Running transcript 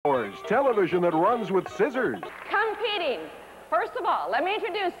is television that runs with scissors. Competing. First of all, let me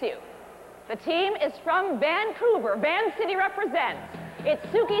introduce you. The team is from Vancouver. Van City represents. It's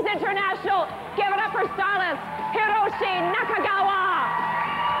Suki's International. Give it up for stylist Hiroshi Nakagawa.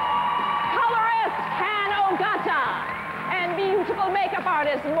 Colorist Han Ogata. And beautiful makeup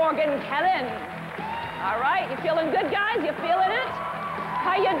artist Morgan Kellen. All right, you feeling good, guys? You feeling it?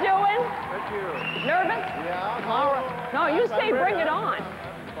 How you doing? Thank you. Nervous? Yeah. All right. No, you say bring it on.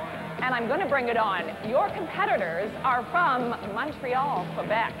 And I'm going to bring it on. Your competitors are from Montreal,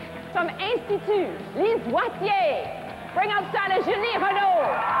 Quebec. From Institut Lise Wattier. Bring up stylist Julie Renaud.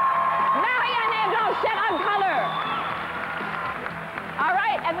 Marianne Blanchette on color. All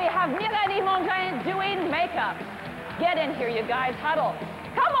right, and we have Mélanie Mondin doing makeup. Get in here, you guys. Huddle.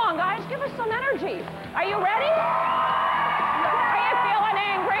 Come on, guys. Give us some energy. Are you ready? Are you feeling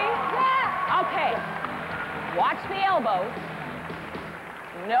angry? Yeah. Okay. Watch the elbows.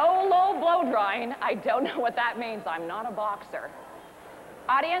 No low blow drying. I don't know what that means. I'm not a boxer.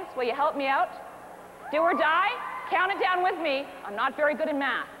 Audience, will you help me out? Do or die? Count it down with me. I'm not very good in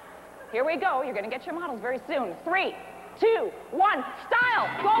math. Here we go. You're going to get your models very soon. 3, 2, 1. Style.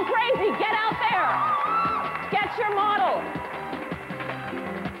 Go crazy. Get out there. Get your model.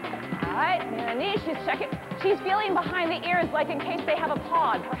 All right. Mélanie, she's checking. She's feeling behind the ears like in case they have a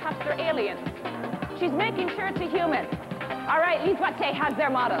pod. Perhaps they're aliens. She's making sure it's a human. All right, Lise Wattier has their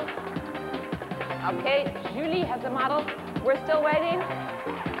model. Okay, Julie has a model. We're still waiting.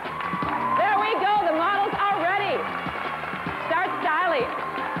 There we go, the models are ready. Start styling.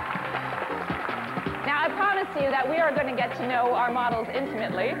 Now, I promise you that we are going to get to know our models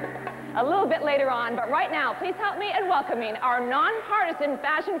intimately a little bit later on, but right now, please help me in welcoming our nonpartisan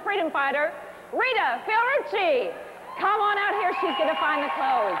fashion freedom fighter, Rita Fiorucci. Come on out here, she's going to find the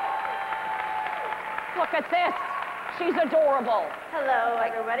clothes. Look at this. She's adorable. Hello,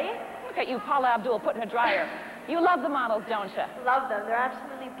 everybody. Look at you, Paula Abdul, put in a dryer. You love the models, don't you? Love them. They're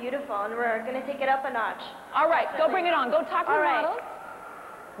absolutely beautiful, and we're going to take it up a notch. All right, go bring it on. Go talk to the right. models.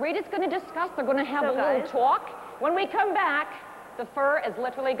 Rita's going to discuss. They're going to have a little guys. talk. When we come back, the fur is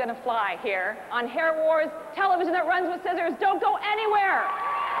literally going to fly here on Hair Wars, television that runs with scissors. Don't go anywhere.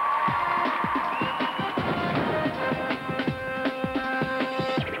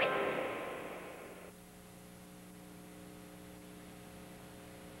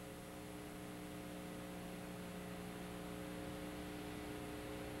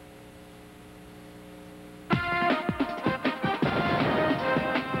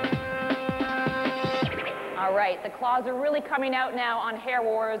 All right, the claws are really coming out now on Hair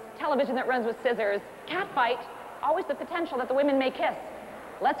Wars, television that runs with scissors. Cat fight, always the potential that the women may kiss.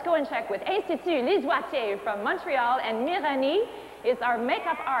 Let's go and check with Institut Lise Wattier from Montreal, and Mélanie is our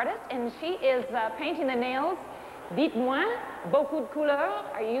makeup artist, and she is painting the nails. Dites-moi, beaucoup de couleurs.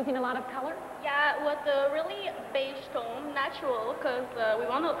 Are you using a lot of color? Yeah, with a really beige tone, natural, because we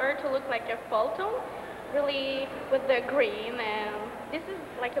want her to look like a fall tone, really with the green, and this is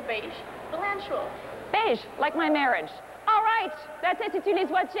like a beige, but natural. Beige, like my marriage. All right, that's Institut Lise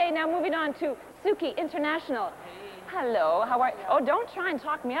Wattier. Now moving on to Suki International. Hello, how are you? Oh, don't try and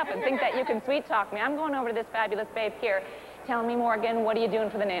talk me up and think that you can sweet talk me. I'm going over to this fabulous babe here. Tell me, Morgan, what are you doing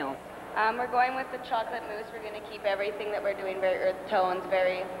for the nails? We're going with the chocolate mousse. We're going to keep everything that we're doing very earth tones,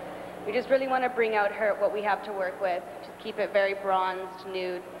 we just really want to bring out what we have to work with. Just keep it very bronzed,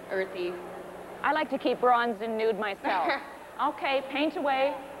 nude, earthy. I like to keep bronzed and nude myself. Okay, paint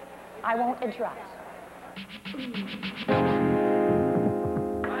away. I won't interrupt.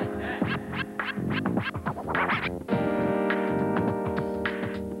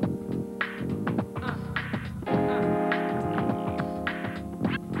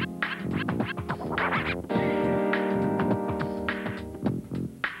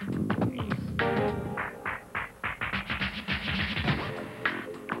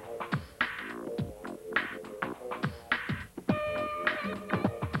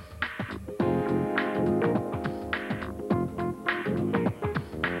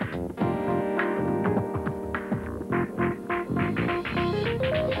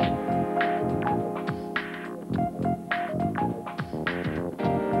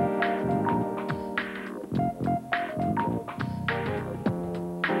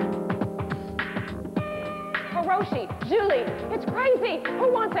 Hiroshi, Julie, it's crazy.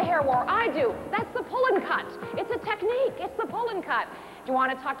 Who wants a hair war? I do. That's the pull and cut. It's a technique. It's the pull and cut. Do you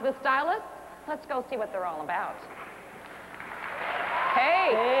want to talk to the stylist? Let's go see what they're all about.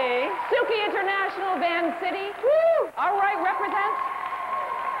 Hey. Hey. Suki International, Van City. Woo! All right, represent.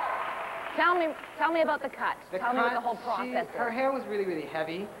 Tell me about the cut. Tell me what the whole process is. Her hair was really, really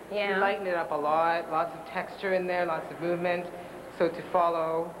heavy. Yeah. We lightened it up a lot. Lots of texture in there, lots of movement. So to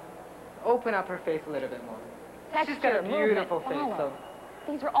follow open up her face a little bit more. Texture, She's got a beautiful movement, face, follow.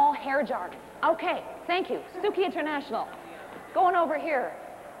 so. These are all hair jargon. Okay, thank you. Suki International. Going over here.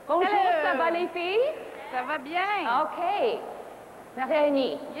 Bonjour, ça va les filles? Ça va bien. Okay.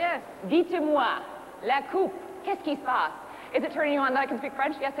 Marie-Annie. Yes. Dites-moi, la coupe, qu'est-ce qui se passe? Is it turning you on that I can speak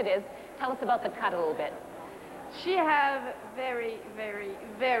French? Yes, it is. Tell us about the cut a little bit. She have very, very,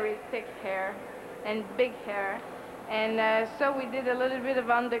 very thick hair and big hair. And so we did a little bit of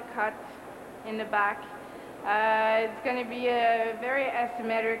undercut in the back. It's going to be very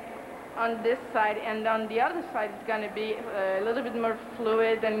asymmetric on this side, and on the other side it's going to be a little bit more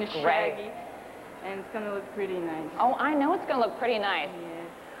fluid and shaggy. And it's going to look pretty nice. Oh, I know it's going to look pretty nice. Yes.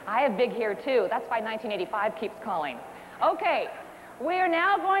 I have big hair too. That's why 1985 keeps calling. Okay, we are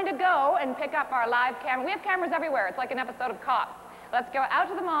now going to go and pick up our live camera. We have cameras everywhere. It's like an episode of Cops. Let's go out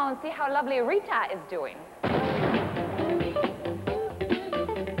to the mall and see how lovely Rita is doing.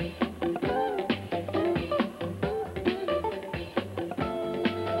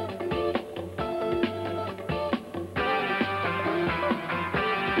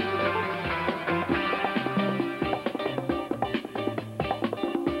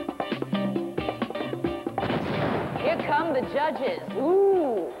 The judges.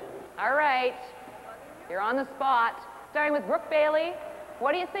 Ooh. All right. You're on the spot. Starting with Brooke Bailey.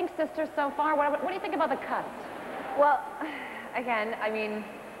 What do you think, sisters, so far? What do you think about the cuts? Well, again, I mean,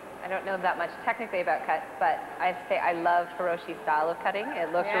 I don't know that much technically about cuts, but I say I love Hiroshi's style of cutting.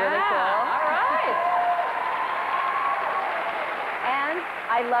 It looks really cool. All right. And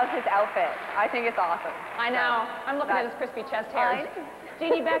I love his outfit. I think it's awesome. I know. I'm looking at his crispy chest hairs.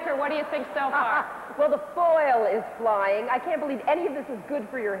 Jeannie Becker, what do you think so far? Well, the foil is flying. I can't believe any of this is good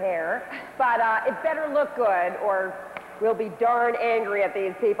for your hair, but it better look good or we'll be darn angry at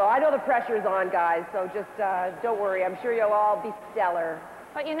these people. I know the pressure's on, guys, so just don't worry. I'm sure you'll all be stellar.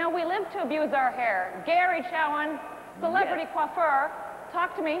 But you know, we live to abuse our hair. Gary Chowan, celebrity coiffeur,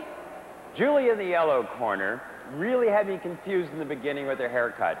 talk to me. Julie in the yellow corner really had me confused in the beginning with her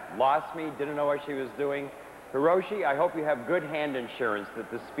haircut. Lost me, didn't know what she was doing. Hiroshi, I hope you have good hand insurance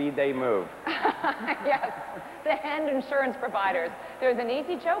at the speed they move. Yes, the hand insurance providers. There's an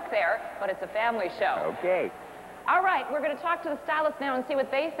easy joke there, but it's a family show. Okay. All right, we're going to talk to the stylists now and see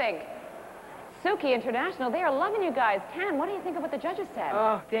what they think. Suki International, they are loving you guys. Tan, what do you think of what the judges said?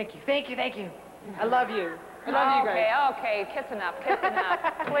 Oh, thank you, thank you, thank you. I love you. I love you guys. Okay, kiss enough,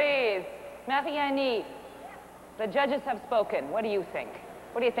 please. Marie-Annie, the judges have spoken. What do you think?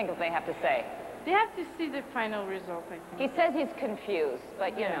 What do you think of what they have to say? They have to see the final result, I think. He says he's confused,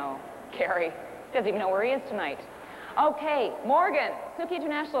 but you know, Carrie doesn't even know where he is tonight. Okay, Morgan, Suki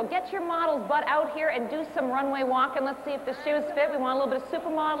International, get your model's butt out here and do some runway walking. Let's see if the shoes fit. We want a little bit of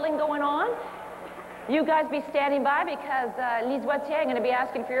supermodeling going on. You guys be standing by because Lise Wattier, I'm going to be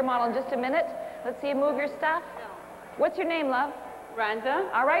asking for your model in just a minute. Let's see you move your stuff. What's your name, love?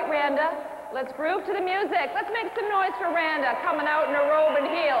 Randa. All right, Randa, let's groove to the music. Let's make some noise for Randa coming out in her robe and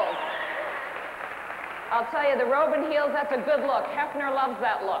heels. I'll tell you, the robe and heels, that's a good look. Hefner loves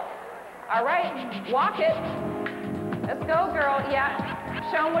that look. All right, walk it. Let's go, girl. Yeah,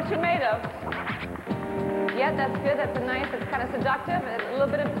 show them what you're made of. Yeah, that's good. That's a nice, it's kind of seductive. A little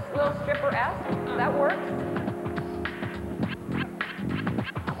bit of little stripper-esque. That works.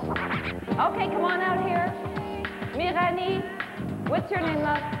 Okay, come on out here. Mirani, what's your name,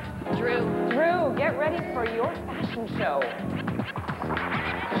 love? Drew. Drew, get ready for your fashion show.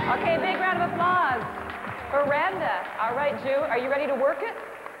 Okay, big round of applause. For Randa. All right, Drew, are you ready to work it?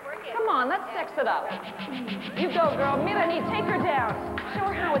 Work it. Come on, let's sex it up. You go, girl. Mirani, take her down. Show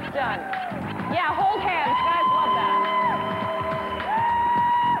her how it's done. Yeah, hold hands. Guys love that.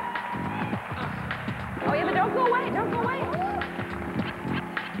 Oh, yeah, but don't go away. Don't go away.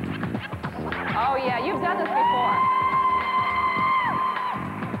 Oh, yeah, you've done this before.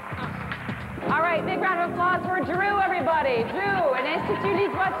 All right, big round of applause for Drew, everybody. Drew, and Institut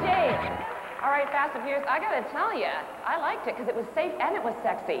Lise Wattier. All right, Fast and Furious, I gotta tell you, I liked it because it was safe and it was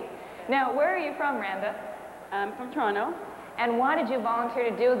sexy. Now, where are you from, Randa? I'm from Toronto. And why did you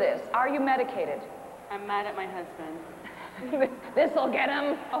volunteer to do this? Are you medicated? I'm mad at my husband. This'll get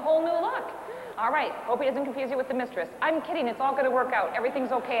him a whole new look. All right, hope he doesn't confuse you with the mistress. I'm kidding, it's all gonna work out.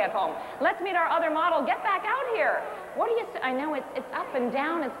 Everything's okay at home. Let's meet our other model. Get back out here. What do you say? I know it's up and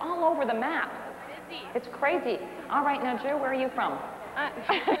down, it's all over the map. It's crazy. All right, now, Drew, where are you from?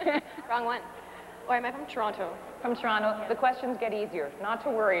 Wrong one. Or am I from Toronto? From Toronto. The questions get easier, not to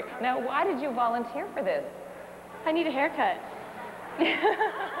worry. Now, why did you volunteer for this? I need a haircut.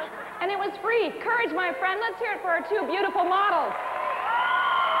 And it was free. Courage, my friend. Let's hear it for our two beautiful models.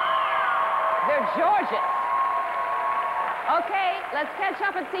 They're gorgeous. Okay, let's catch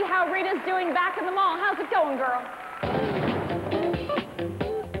up and see how Rita's doing back in the mall. How's it going, girl?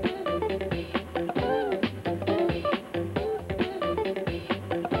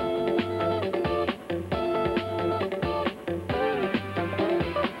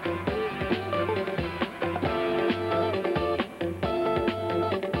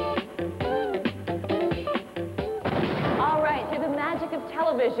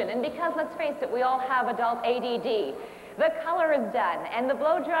 And because, let's face it, we all have adult ADD, the color is done, and the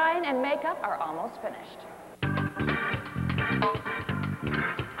blow drying and makeup are almost finished.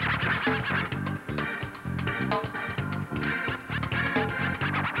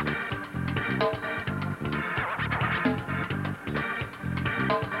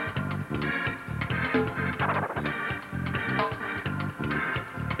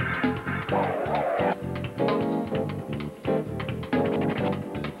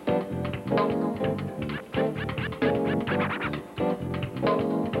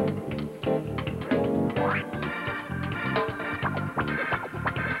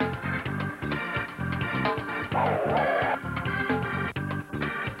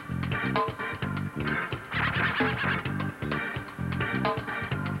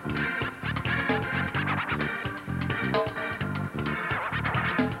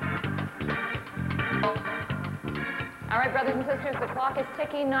 Brothers and sisters, the clock is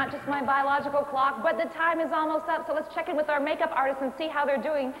ticking, not just my biological clock, but the time is almost up, so let's check in with our makeup artists and see how they're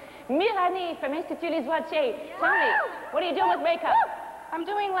doing. Mirani from Institut Les Oitiers. Tell me, what are you doing with makeup? I'm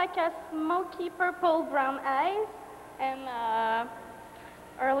doing like a smoky purple brown eyes, and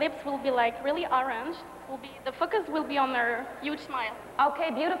her lips will be like really orange. The focus will be on her huge smile.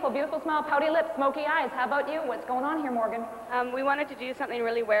 Okay, beautiful, beautiful smile, pouty lips, smoky eyes. How about you? What's going on here, Morgan? We wanted to do something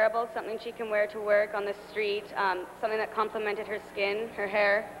really wearable, something she can wear to work on the street, something that complemented her skin, her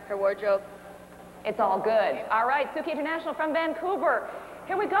hair, her wardrobe. It's all good. All right, Suki International from Vancouver.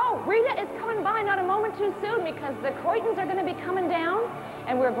 Here we go. Rita is coming by not a moment too soon because the curtains are going to be coming down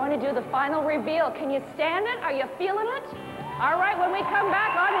and we're going to do the final reveal. Can you stand it? Are you feeling it? All right, when we come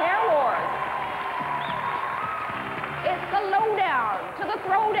back on Hair Wars. It's the lowdown to the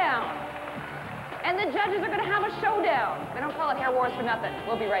throwdown. And the judges are going to have a showdown. They don't call it Hair Wars for nothing.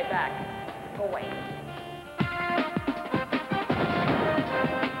 We'll be right back. Go away.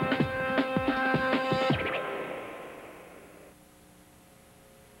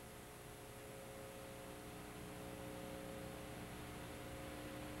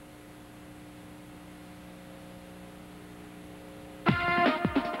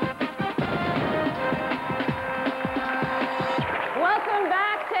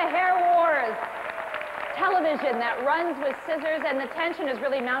 Television that runs with scissors, and the tension is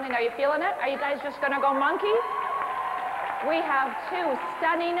really mounting. Are you feeling it? Are you guys just going to go monkey? We have two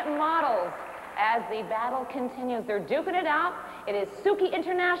stunning models as the battle continues. They're duking it out. It is Suki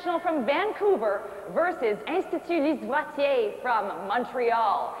International from Vancouver versus Institut Les Oitiers from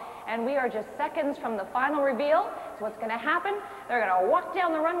Montreal. And we are just seconds from the final reveal. So what's going to happen? They're going to walk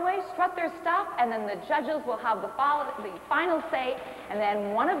down the runway, strut their stuff, and then the judges will have the final say, and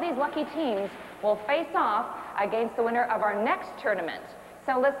then one of these lucky teams will face off against the winner of our next tournament.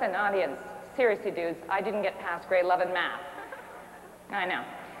 So listen, audience, seriously, dudes, I didn't get past grade 11 math. I know.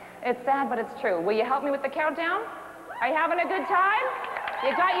 It's sad, but it's true. Will you help me with the countdown? Are you having a good time?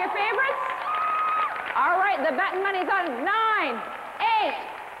 You got your favorites? All right, the betting money's on 9, 8,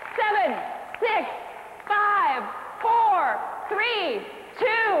 7, 6, 5, 4, 3, 2,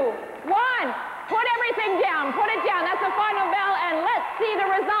 1. Put everything down. Put it down. That's the final bell, and let's see the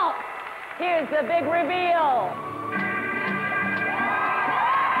results. Here's the big reveal.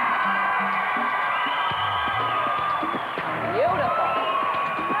 Beautiful.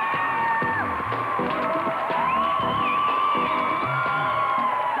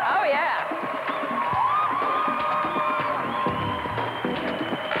 Oh, yeah.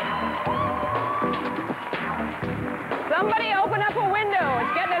 Somebody open up a window.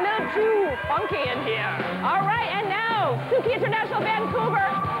 It's getting a little too funky in here. All right, and now, Suki International Vancouver.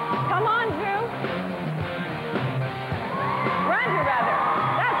 Come on, Drew. Roger, rather.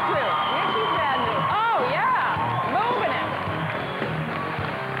 That's true. Yes, she's bad news. Oh, yeah. Moving it.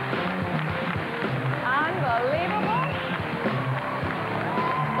 Unbelievable.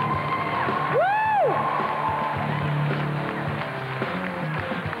 Woo!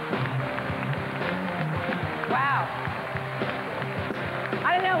 Wow. I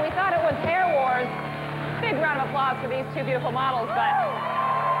don't know. We thought it was Hair Wars. Big round of applause for these two beautiful models, but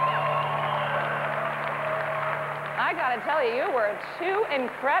I gotta tell you, you were too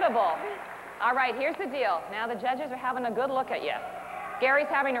incredible. All right, here's the deal. Now the judges are having a good look at you. Gary's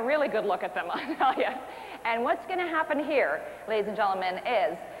having a really good look at them, I'll tell you. And what's going to happen here, ladies and gentlemen,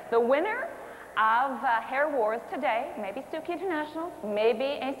 is the winner of Hair Wars today, maybe Suki International,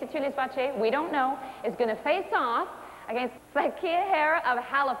 maybe Institut Les Vaches, we don't know, is going to face off against Sakia Hair of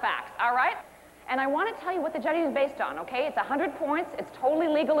Halifax, all right? And I want to tell you what the judging is based on, okay? It's 100 points. It's totally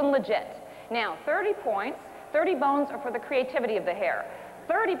legal and legit. Now, 30 points, 30 bones are for the creativity of the hair.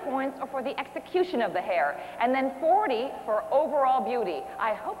 30 points are for the execution of the hair. And then 40 for overall beauty.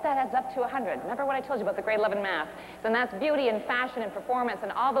 I hope that adds up to 100. Remember what I told you about the grade 11 math? And that's beauty and fashion and performance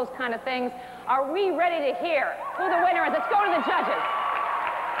and all those kind of things. Are we ready to hear who the winner is? Let's go to the judges.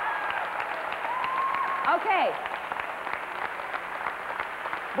 Okay.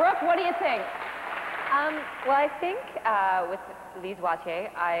 Brooke, what do you think? Well, I think with Les Vaches,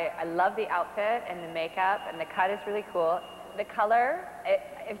 I love the outfit and the makeup, and the cut is really cool. The color,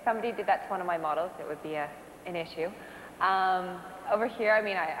 if somebody did that to one of my models, it would be an issue. Over here, I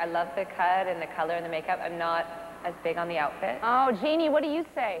mean, I love the cut and the color and the makeup. I'm not as big on the outfit. Oh, Jeannie, what do you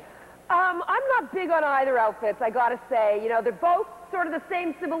say? I'm not big on either outfits, I gotta say. You know, they're both sort of the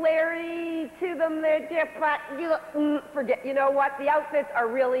same similarity to them. They're different. Forget, you know what? The outfits are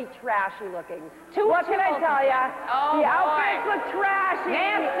really trashy looking. What can I tell ya? Oh, the outfits look trashy.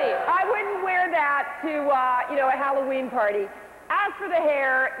 Nancy. I wouldn't wear that to, you know, a Halloween party. As for the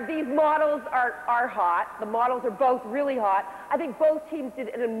hair, these models are hot. The models are both really hot. I think both teams did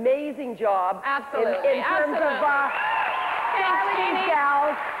an amazing job. Absolutely. In terms of styling these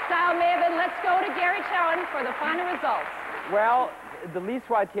gals. Style Maven, let's go to Gary Chowan for the final results. Well, the Les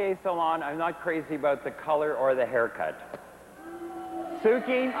Vaches Salon, I'm not crazy about the color or the haircut.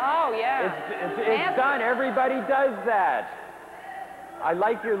 Suki? Oh, yeah. It's done. Everybody does that. I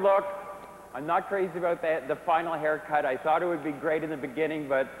like your look. I'm not crazy about the final haircut. I thought it would be great in the beginning,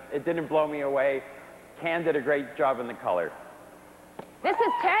 but it didn't blow me away. Can did a great job in the color. This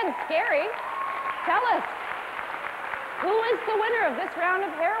is tense. Gary, tell us, who is the winner of this round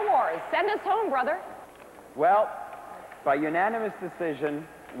of Hair Wars? Send us home, brother. Well, by unanimous decision,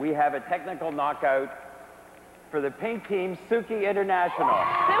 we have a technical knockout for the pink team, Suki International.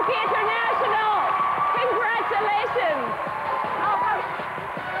 Suki International! Congratulations!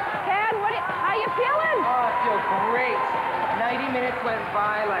 Ken, how you feeling? Oh, I feel great. 90 minutes went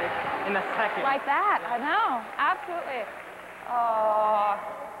by like in a second. Like that, I know, absolutely. Oh,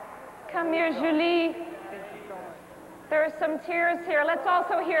 come here, Julie. There are some tears here. Let's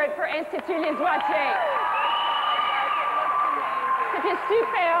also hear it for Institut Les Vaches. C'était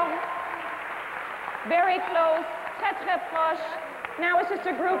super. Very close, très très proche. Now it's just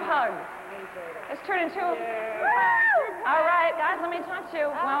a group hug. Let's turn into All right, guys, let me talk to you.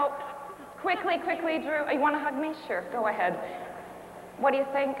 Well, quickly, Drew. You want to hug me? Sure, go ahead. What do you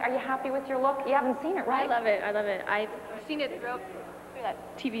think? Are you happy with your look? You haven't seen it, right? I love it. I love it. I've seen it through that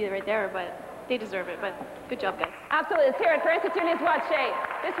TV right there, but they deserve it. But good job, guys. Absolutely. Let's hear it for Institut Les Vaches.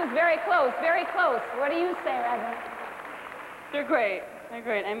 This was very close, very close. What do you say, Radha? They're great. They're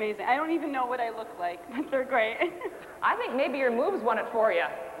great. Amazing. I don't even know what I look like, but they're great. I think maybe your moves won it for you.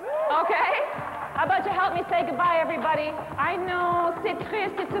 Okay? How about you help me say goodbye, everybody? I know, c'est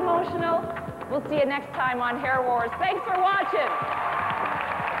triste, it's emotional. We'll see you next time on Hair Wars. Thanks for watching.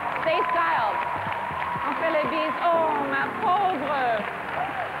 Stay styled. On fait les bises. Oh, ma pauvre.